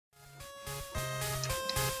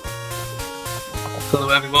Hello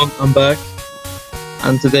everyone, I'm back,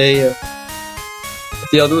 and today,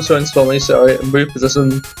 the audio sounds funny, sorry, I'm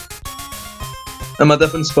repositioned. I'm at a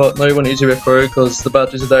different spot now when I usually record because the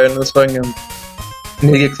batteries are dying in this thing and I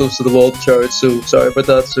need to get close to the wall to charge, so sorry about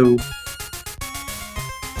that. So,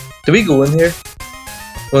 do we go in here?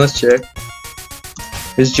 Well, let's check.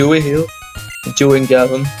 Is Joey here? Joey and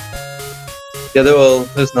Gavin. Yeah, they're all,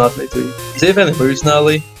 there's Natalie too. Does he have any moves,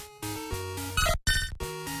 Natalie?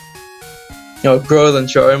 Oh, Growl and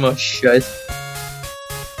Charm, oh shit.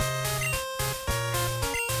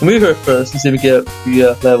 We'll move her first and see if we get a few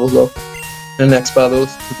levels up in the next battle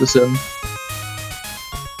with the Sim.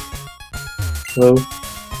 Hello.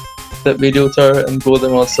 That Radio Tower and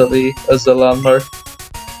Golden Rod City as a landmark.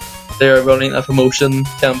 They are running a promotion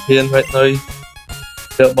campaign right now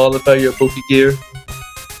to modify your Poke Gear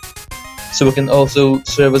so we can also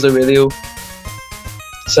serve as a radio.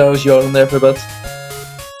 So I was yawning there for a bit.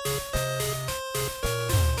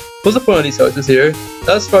 What's the point of these houses here?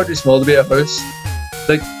 That's far too small to be a house.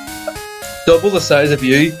 Like, double the size of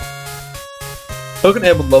you. How can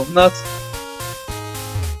anyone love that?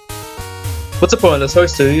 What's the point of this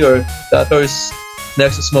house too, or that house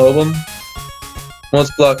next to a small one?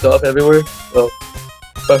 One's blocked off everywhere. Well,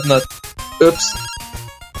 apart from that. Oops.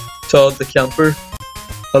 Todd the camper.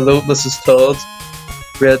 Hello, this is Todd.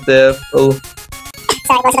 Red Dev. Oh.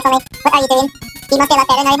 Sorry, boss, for me. What are you doing? You must be a lot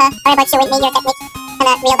better now, huh? How about showing me your technique in a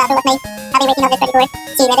real battle with me? I'll be waiting on this 34.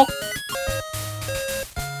 See you later.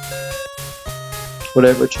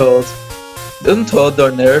 Whatever, Todd. Isn't Todd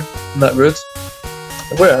down there in that route?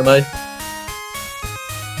 Where am I?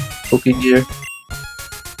 Poke Gear.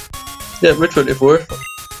 Yeah, Route 24.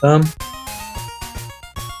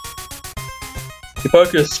 If I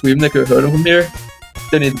could swim, they could have heard of him here.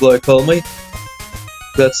 They need to call me.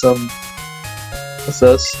 That's what's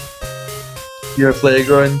this? Your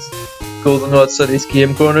playground. Golden Rod City's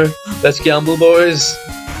game corner. Let's gamble, boys.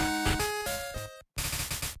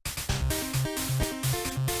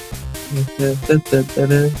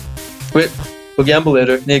 Wait, we'll gamble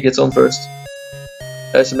later. Nate gets on first.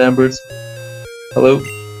 I just remembered. Hello.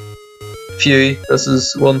 Phew, this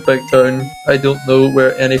is one big town. I don't know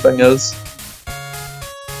where anything is.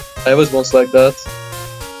 I was once like that.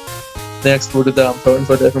 Next, go to damn town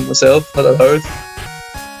for different myself. Not that hard.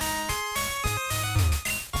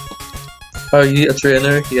 Are you a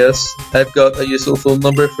trainer? Yes. I've got a useful phone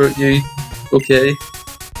number for you. Okay.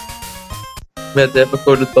 Red Dev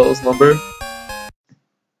recorded Bill's number.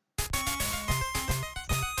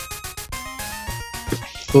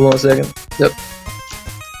 Hold on a second. Yep.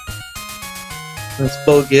 That's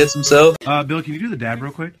Bill Gates himself. Bill, can you do the dab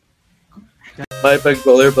real quick? My big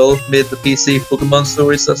brother Bill made the PC Pokemon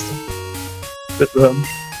story system. Good for him.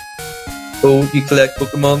 Oh, you collect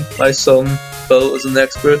Pokemon? My son Bill is an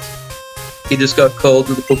expert. He just got called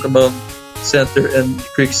to the Pokemon Center in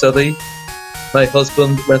Creek City. My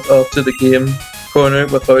husband went off to the game corner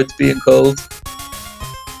without being called.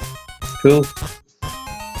 Cool.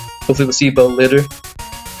 Hopefully we'll see Bill later.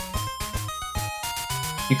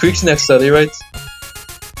 You Creek's next city, right?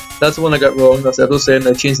 That's the one I got wrong. That's Edo saying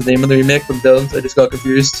I changed the name in the remake, but didn't. I just got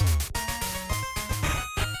confused.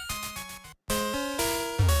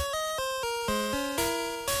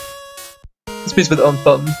 This piece with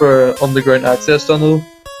unbutton for underground access tunnel.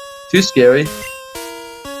 Too scary.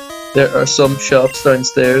 There are some shops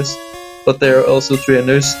downstairs, but there are also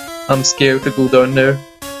trainers. I'm scared to go down there.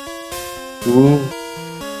 Ooh.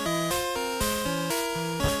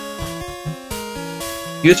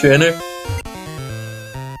 You a trainer?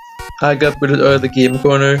 I got booted out of the game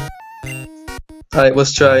corner. I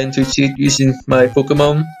was trying to cheat using my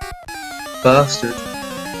Pokemon. Bastard.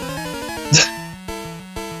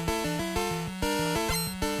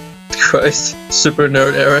 Christ. Super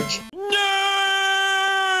nerd Eric.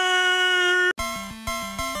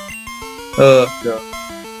 Oh god.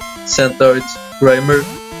 Sent out Grimer.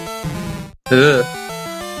 Ugh.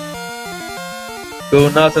 Go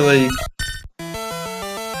Natalie.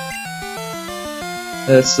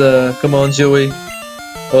 Let's come on Joey.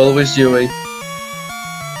 Always Joey.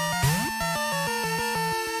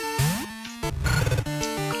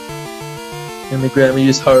 And the grandma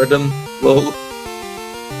use Harden. Lol.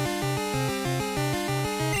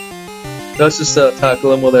 Let's just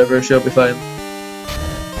tackle him, whatever, she'll be fine.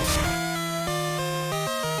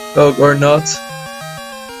 Oh, or not.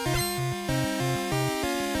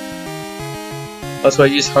 That's why I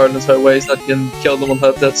use hardness her ways that can kill them and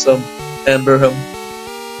have that some ember him.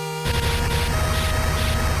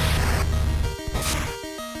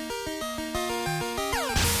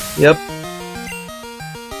 Yep.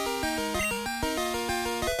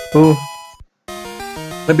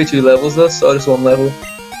 Maybe 2 levels this, or just 1 level.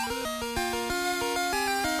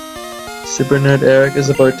 Super Nerd Eric is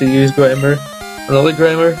about to use Grimer. Another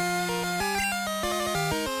Grimer.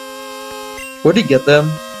 Where'd he get them?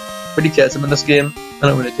 Where'd he catch them in this game? I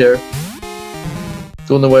don't really care.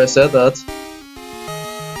 Don't know why I said that.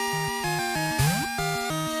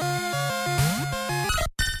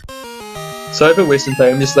 Sorry for wasting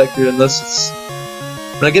time, just like doing this.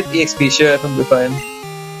 When I get the XP share, I think we'll be fine.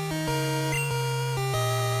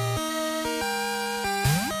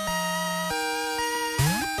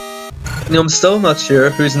 You know, I'm still not sure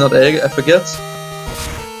who's in that egg, I forget.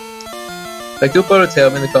 Like, don't bother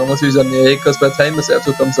telling me in the comments who's on the egg, because by the time this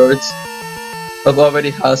episode comes out, I've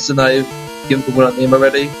already hashed and I've given people a name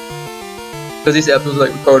already. Because these episodes are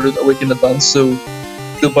like recorded a week in advance, so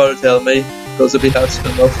don't bother telling me, because it'll be hashed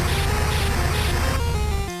enough.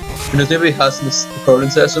 And there's maybe hashed in this recording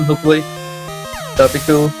session, hopefully. That'd be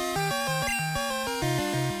cool.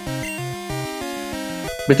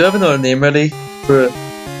 We do have another name ready for it.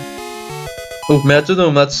 Oh,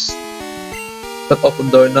 Metronome, that's up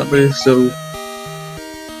and down that move, so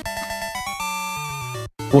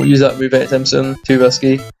won't use that move anytime soon, too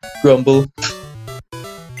risky. Grumble.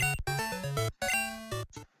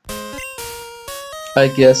 I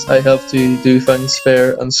guess I have to do things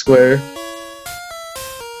fair and square.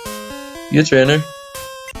 You trainer.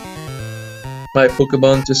 My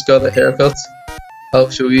Pokemon just got a haircut. I'll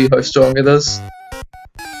show you how strong it is.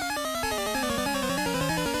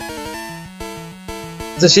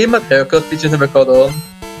 It's a shame that haircut feature never caught on.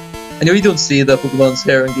 I know you don't see the Pokemon's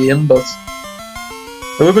hair in game, but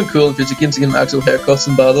it would have been cool in future games to give them actual haircuts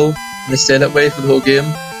in battle, and they stay that way for the whole game.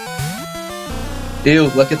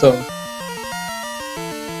 Ew, lick your tongue.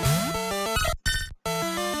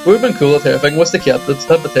 It would have been cool if hair thing was to kept it,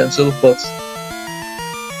 had potential, but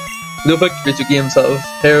I don't think future games have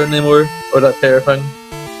hair anymore, or that hair thing.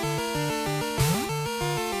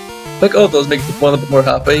 I think all it does make Pokemon a bit more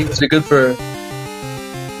happy, which would be good for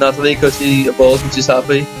Natalie because she evolves when she's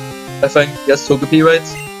happy. I think, yes, Togepi, right?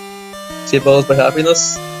 She evolves by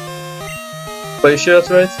happiness. Are you sure that's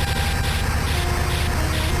right?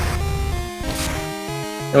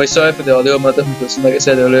 Anyway, sorry for the audio, I'm a different person, like I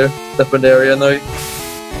said earlier. Different area now.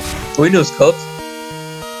 Oh, he knows cut.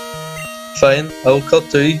 Fine, I will cut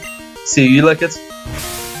too. See you like it.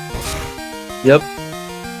 Yep.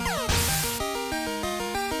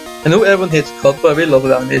 I know everyone hates cut, but I really love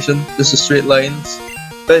the animation. Just the straight lines.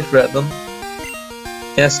 Very threatening.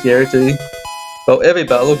 Kinda scary too. Well, every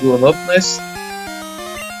battle going up, nice.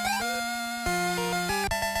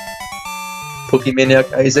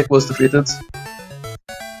 Pokemaniac Isaac was defeated.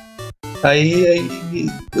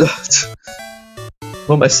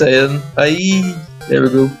 What am I saying? There we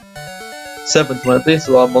go. 720, it's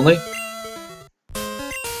a lot of money.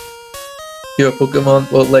 Your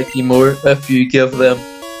Pokemon will like you more if you give them.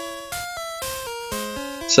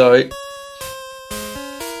 Sorry.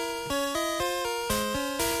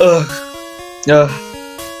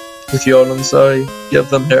 With yawning, sorry. Give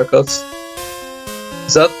them haircuts.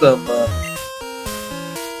 Is that them?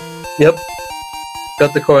 Yep.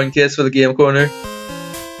 Got the coin case for the game corner.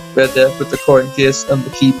 Right there with the coin case and the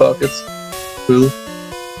key pockets. Cool.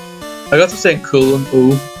 I got to saying cool and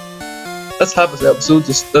oh. That's half this episode,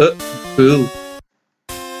 just cool.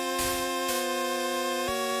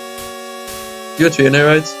 You're a trainer,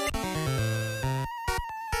 right?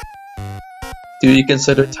 Do you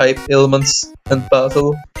consider type ailments in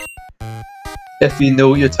battle? If you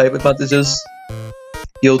know your type advantages,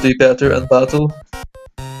 you'll do better in battle.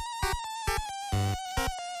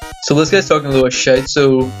 So this guy's talking a little shite,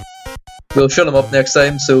 so we'll shut him up next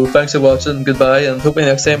time. So thanks for watching, goodbye, and hopefully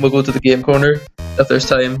next time we'll go to the game corner if there's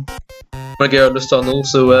time. I'm gonna get out of this tunnel,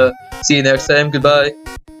 so see you next time, goodbye.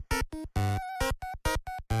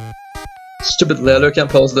 Stupid Leather can't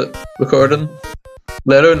pause the recording.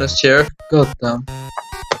 Leather in his chair, god damn.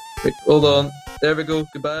 Wait, hold on, there we go,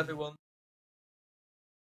 goodbye everyone.